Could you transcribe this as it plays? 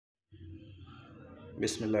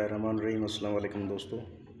बिस्मिल्लाहिर्रहमानिर्रहीम। अस्सलाम वालेकुम दोस्तों।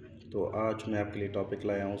 तो आज मैं आपके लिए टॉपिक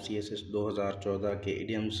लाया हूँ CSS 2014 के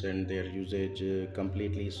idioms and there usage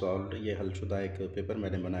completely solved. ये हलशुदा एक पेपर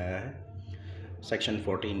मैंने बनाया है सेक्शन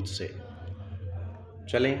 14 से।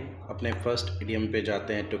 चलें अपने फर्स्ट इडियम पे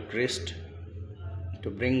जाते हैं। To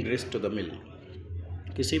bring ग्रिस्ट to the mill.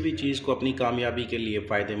 किसी भी चीज़ को अपनी कामयाबी के लिए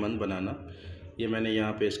फ़ायदेमंद बनाना, ये मैंने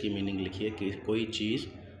यहाँ पे इसकी मीनिंग लिखी है कि कोई चीज़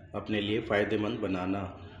अपने लिए फ़ायदेमंद बनाना।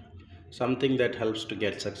 Something that helps to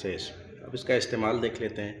get success. अब इसका इस्तेमाल देख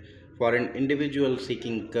लेते हैं। For an individual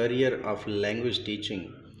seeking career of language teaching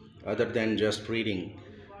other than just reading,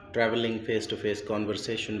 travelling face to face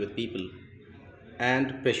conversation with people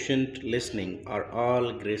and patient listening are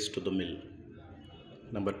all grace to the mill.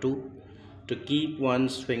 Number 2, to keep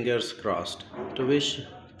one's fingers crossed, to wish,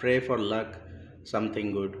 pray for luck,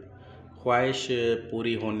 something good। ख्वाहिश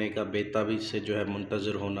पूरी होने का बेताबी से जो है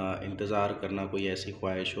मुंतज़र होना, इंतज़ार करना, कोई ऐसी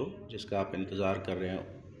ख्वाहिश हो जिसका आप इंतज़ार कर रहे हो।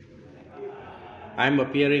 I am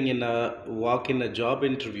appearing in a walk in a job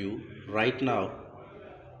interview right now,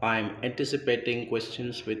 I am anticipating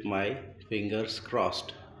questions with my fingers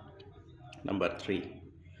crossed. Number 3,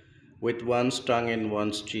 with one's tongue in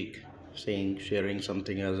one's cheek, saying, sharing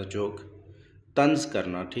something as a joke। तंज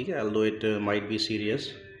करना, ठीक है, although it might be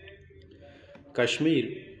serious। Kashmir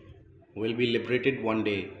will be liberated one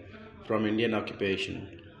day from Indian occupation,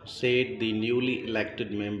 said the newly elected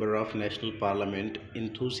member of National Parliament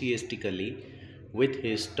enthusiastically with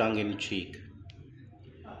his tongue in cheek।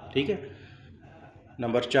 ठीक है।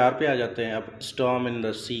 Number 4 पे आ जाते हैं अब। Storm in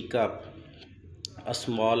the sea cup, a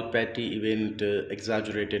small petty event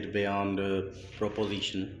exaggerated beyond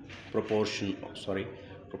proportion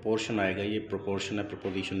आएगा, ये proportion है,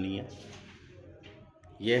 proposition नहीं है।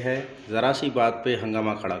 ये है ज़रा सी बात पे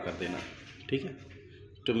हंगामा खड़ा कर देना, ठीक है।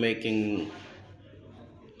 To making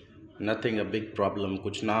nothing a big problem,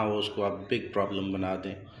 कुछ ना हो उसको आप बिग प्रॉब्लम बना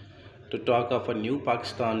दें। To talk of a new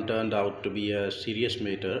Pakistan turned out to be a serious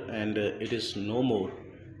matter and it is no more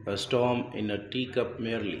a storm in a tea cup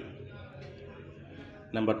merely.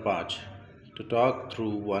 Number 5, to talk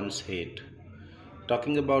through once hate,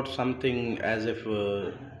 talking about something as if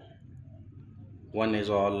one is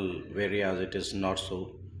all वेरियाज it is not so.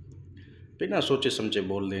 बिना सोचे समझे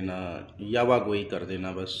बोल देना, यावा गोई कर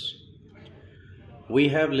देना बस। We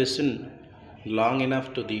have listen long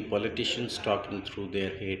enough to the politicians talking through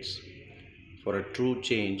their heads. For a true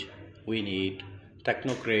change we need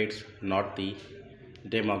technocrats not the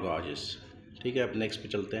डेमागॉजिस। ठीक है, अब नेक्स्ट पे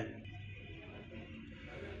चलते हैं।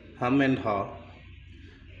 हम and how,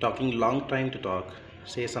 talking long time to talk,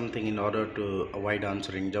 से something in order to avoid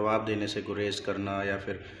answering, जवाब देने से गुरेज करना या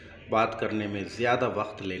फिर बात करने में ज़्यादा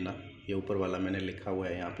वक्त लेना। ये ऊपर वाला मैंने लिखा हुआ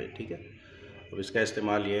है यहाँ पे, ठीक है। अब इसका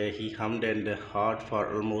इस्तेमाल ये है। ही humped and hard for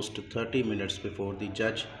almost 30 minutes before the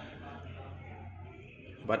जज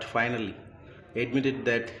but finally admitted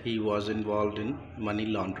that he was involve in money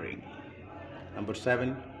laundering. Number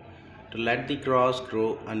 7, to let the cross grow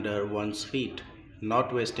under once feet,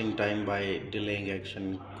 not wasting time bye delaying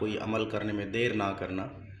action, कोई अमल करने में देर ना करना,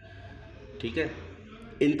 ठीक है।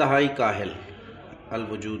 इंतहाई काहिल अल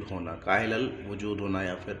वजूद होना, काहिल अल वजूद होना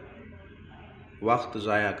या फिर वक्त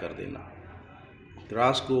ज़ाया कर देना।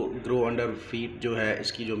 ग्रास को ग्रो अंडर फीट जो है,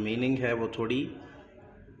 इसकी जो मीनिंग है वो थोड़ी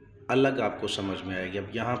अलग आपको समझ में आएगी।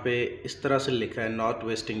 अब यहाँ पे इस तरह से लिखा है, not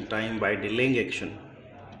wasting time bye delaying action,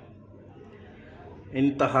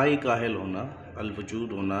 इंतहाई काहिल होना, अल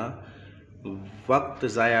वजूद होना, वक्त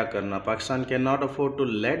ज़ाया करना। Pakistan can not afford to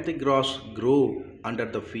let the grass grow under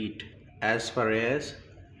the feet as far as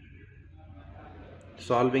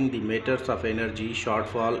solving the matters of energy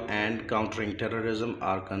shortfall and countering terrorism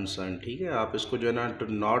are concern. ठीक है, आप इसको जो है ना टू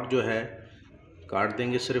नॉट जो है काट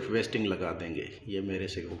देंगे, सिर्फ वेस्टिंग लगा देंगे। ये मेरे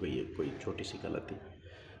से हो गई है कोई छोटी सी गलती।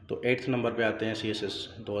 तो 8th नंबर पे आते हैं CSS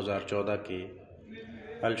 2014 के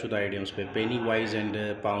हलशुदा आइडियम्स पे। पेनी wise and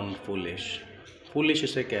pound foolish, foolish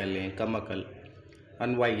इसे कह लें, कम अकल।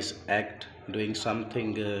 Unwise act, doing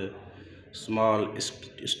something small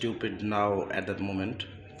stupid now at that moment.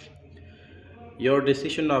 Your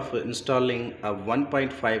decision of installing a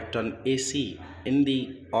 1.5 ton AC in the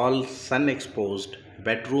all sun exposed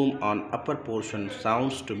bedroom on upper portion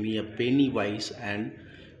sounds to me a penny wise and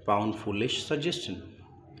pound foolish suggestion।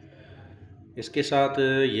 इसके साथ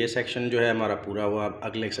ये section जो है हमारा पूरा हुआ। अब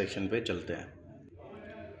अगले सेक्शन पे चलते हैं।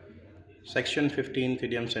 Section 15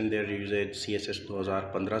 idioms and there usage CSS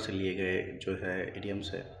 2015 से लिए गए जो है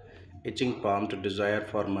इडियम्स है। Etching palm, to desire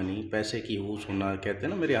for money, पैसे की हूस होना, कहते हैं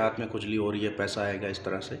ना मेरे हाथ में खुजली हो रही है, पैसा आएगा, इस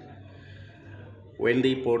तरह से। When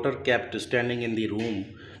the porter kept standing in the room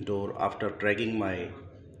door after dragging my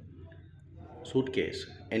suitcase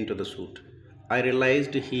into the suit, I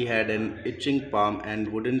realized he had an itching palm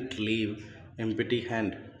and wouldn't leave empty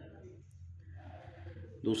hand.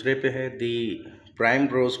 दूसरे पे है दी prime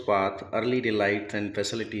rose path early delights and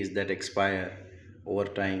facilities that expire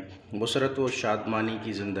over time. Musarrat व शादमानी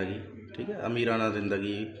की ज़िंदगी, ठीक है, अमीराना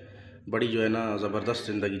ज़िंदगी, बड़ी जो है ना ज़बरदस्त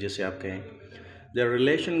ज़िंदगी जिसे आप कहें। There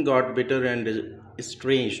relation got bitter and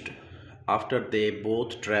estranged after they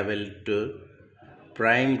both traveled to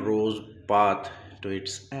prime rose path to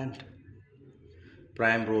its end।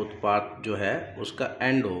 Prime rose path जो है उसका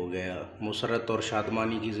एंड हो गया, मुसरत और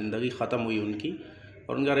शादमानी की ज़िंदगी ख़त्म हुई उनकी,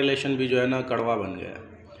 और उनका रिलेशन भी जो है ना कड़वा बन गया।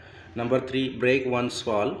 Number 3, break once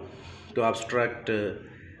fall to obstruct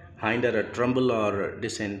hinder a tremble और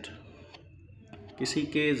डिसेंट, किसी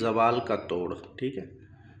के जवाल का तोड़, ठीक है।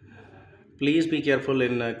 Please be careful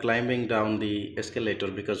in climbing down the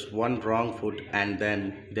escalator because one wrong foot and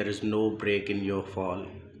then there is no break in your fall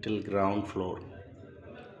till ground floor.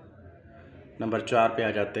 Number 4 पे आ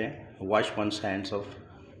जाते हैं, wash once hands of,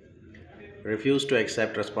 refuse to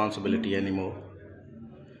accept responsibility any more,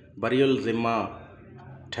 burial ज़िम्मा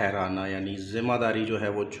ठहराना, यानी ज़िम्मेदारी जो है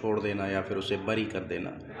वो छोड़ देना या फिर उसे बरी कर देना।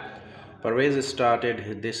 Parvez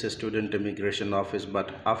started this student immigration office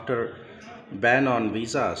but after ban on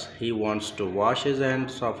visas he wants to wash his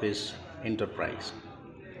hands of his enterprise।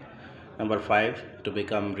 Number 5, to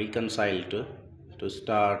become reconciled to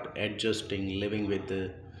start adjusting living with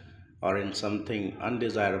or in something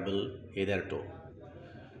undesirable hitherto,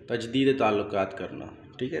 तजदीद ताल्लुकात करना,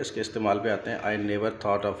 ठीक है। इसके इस्तेमाल पे आते हैं, I never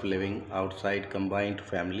thought of living outside combined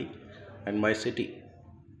family and my city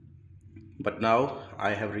but now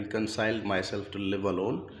I have reconciled my self to live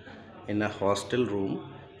alone in a hostel room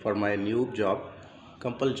for my new job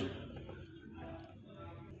compulsion.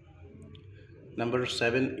 Number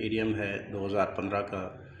 7 idiom है 2015 का,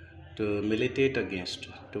 to मिलिटेट against,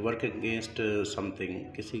 to work against something,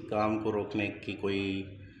 किसी काम को रोकने की कोई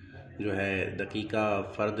जो है दकीका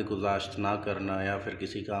फ़र्द गुजाश्त ना करना या फिर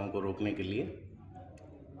किसी काम को रोकने के लिए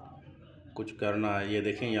कुछ करना। ये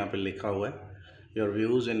देखें यहाँ पे लिखा हुआ है, your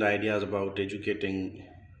views and ideas about educating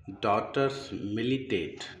daughters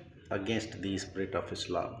मिलिटेट against the spirit of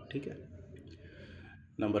Islam, ठीक है।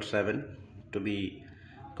 Number 7, to be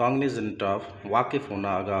cognizant of, वाकिफ़ होना,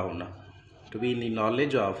 आगाह होना, to be in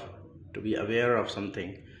knowledge of, to be aware of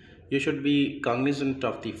something, you should be cognizant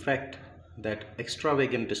of the fact that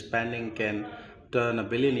extravagant spending can turn a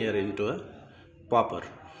billionaire into a pauper,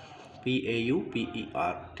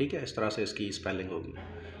 PAUPER, ठीक है, इस तरह से इसकी spelling होगी।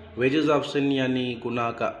 वेजेस ऑफ सिन यानी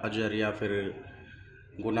गुनाह का अजर या फिर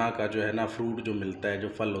गुनाह का जो है ना फ्रूट जो मिलता है, जो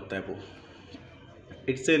फल होता है वो।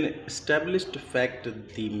 It's an established fact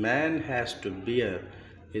the man has to bear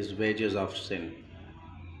his wages of sin.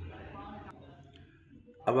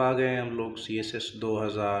 अब आ गए हम लोग CSS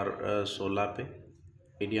 2016 पे,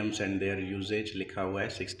 इडियम्स एंड देयर यूजेज लिखा हुआ है,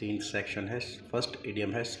 16 सेक्शन है। फर्स्ट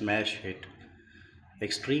इडियम है smash hit,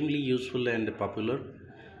 extremely useful and popular,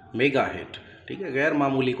 mega hit, ठीक है, गैर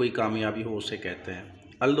मामूली कोई कामयाबी हो उसे कहते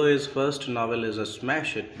हैं। Although his first novel is a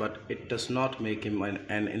smash hit but it does not make him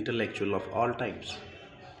an intellectual of all times.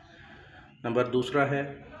 Number दूसरा है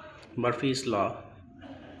Murphy's law,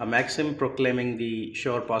 a maxim proclaiming the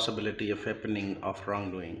sure possibility of happening of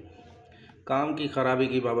wrongdoing, काम की ख़राबी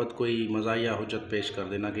की बाबत कोई मज़ाहिया हुज्जत पेश कर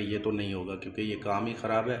देना कि ये तो नहीं होगा क्योंकि ये काम ही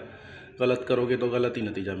ख़राब है, गलत करोगे तो गलत ही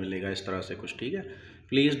नतीजा मिलेगा, इस तरह से कुछ, ठीक है।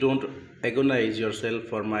 Please don't agonise your self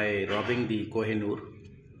for my robbing the Kohinoor,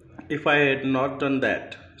 if I had not done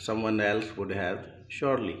that someone else would have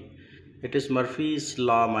surely, it is Murphy's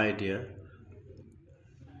law my dear.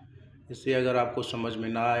 इससे अगर आपको समझ में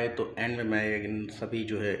ना आए तो एंड में मैं इन सभी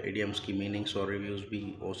जो है इडियम्स की मीनिंग्स और रिव्यूज़ भी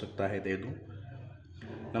हो सकता है दे दूँ।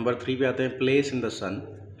 नंबर 3 पे आते हैं, place in the sun,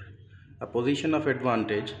 a position of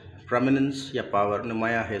advantage, prominence या पावर,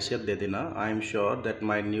 नुमाया हैसियत दे देना। I am sure that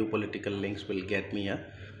my new political links will get me a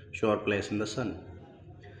sure place in the sun.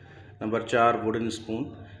 Number 4, wooden spoon,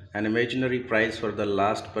 an imaginary prize for the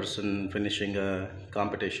last person finishing a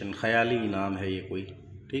competition, ख़याली इनाम है ये कोई,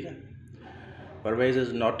 ठीक है। Parvez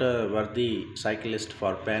is not a worthy cyclist for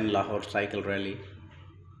Pan Lahore cycle rally.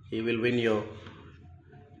 He will win your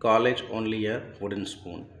college only a wooden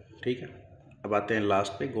spoon, ठीक है। अब आते हैं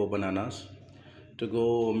लास्ट पे, गो bananas, to go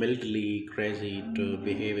mildly crazy, to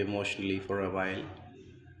behave emotionally for a while,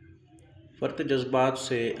 फ़र्त जज्बात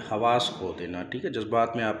से हवास खो देना, ठीक है,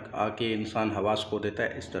 जज्बात में आप आके इंसान हवास खो देता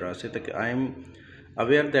है, इस तरह से। ताकि I am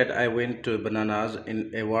aware that I went to bananas in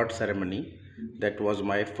award ceremony, that was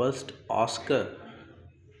my first Oscar.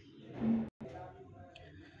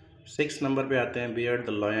 6 number पे आते हैं, beard the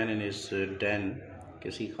lion in is Dane,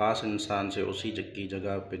 किसी ख़ास इंसान से उसी की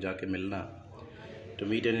जगह पे जाके मिलना। To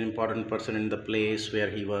meet an important person in the place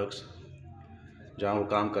where he works, जहाँ वो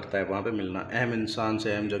काम करता है वहाँ पे मिलना, अहम इंसान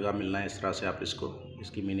से अहम जगह मिलना, इस तरह से आप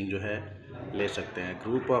इसकी मीनिंग जो है ले सकते हैं।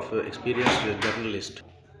 Group of experienced journalist,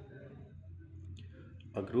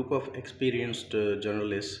 a group of experienced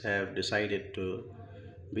journalists have decided to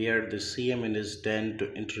beard the CM in his den to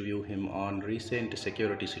interview him on recent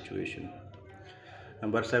security situation.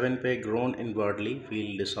 Number 7 पे grown inwardly, feel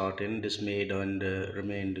disheartened, dismayed and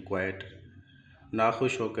remained quiet.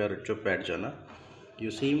 नाखुश होकर चुप बैठ जाना.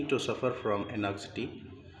 You seem to suffer from anxiety.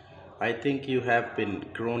 I think you have been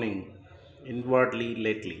groaning inwardly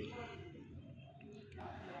lately.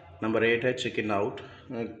 Number 8 है chicken out,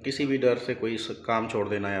 किसी भी डर से कोई काम छोड़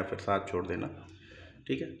देना या फिर साथ छोड़ देना,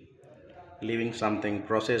 ठीक है. Leaving something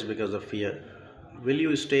process because of fear. Will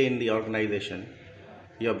you stay in the organisation?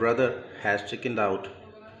 Your brother has chicken out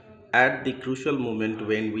at the crucial moment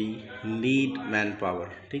when we need man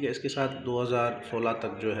power, ठीक है. इसके साथ 2016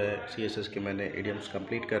 तक जो है CSS के मैंने इडियम्स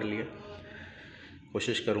कंप्लीट कर लिए.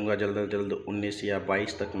 कोशिश करूँगा जल्द अज जल्द 19 या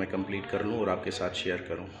 22 तक मैं कंप्लीट कर लूँ और आपके साथ शेयर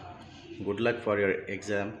करूँ. Good luck for your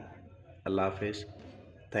exam. अल्लाह हाफिज़.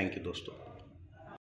 थैंक यू दोस्तों.